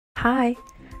Hi,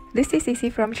 this is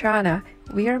Cici from China.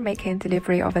 We are making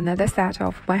delivery of another set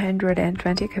of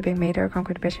 120 cubic meter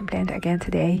concrete batching plant again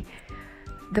today.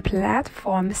 The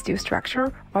platform steel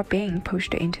structure are being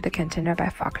pushed into the container by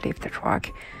forklift truck.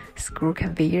 Screw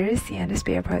conveyors and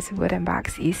spare parts wooden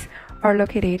boxes are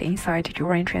located inside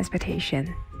during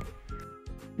transportation.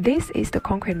 This is the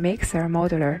concrete mixer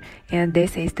Modular, and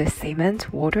this is the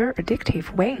cement water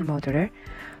additive weighing Modular.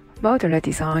 Modular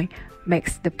design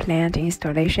makes the plant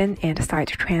installation and site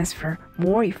transfer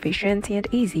more efficient and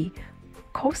easy.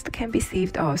 Cost can be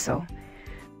saved also.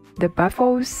 The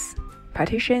baffles,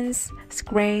 partitions,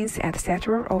 screens,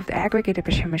 etc. of the aggregated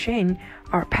batching machine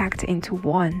are packed into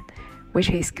one, which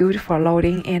is good for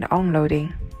loading and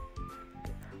unloading.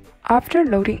 After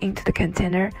loading into the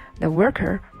container, the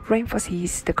worker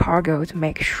reinforces the cargo to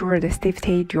make sure the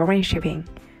safety during shipping.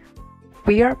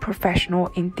 We are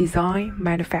professional in design,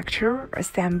 manufacture,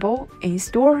 assemble,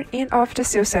 install, and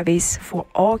after-sale service for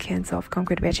all kinds of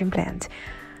concrete batching plant.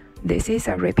 This is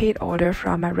a repeat order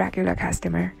from a regular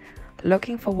customer.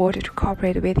 Looking forward to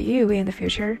cooperate with you in the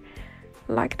future.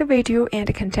 Like the video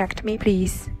and contact me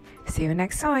please. See you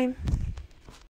next time.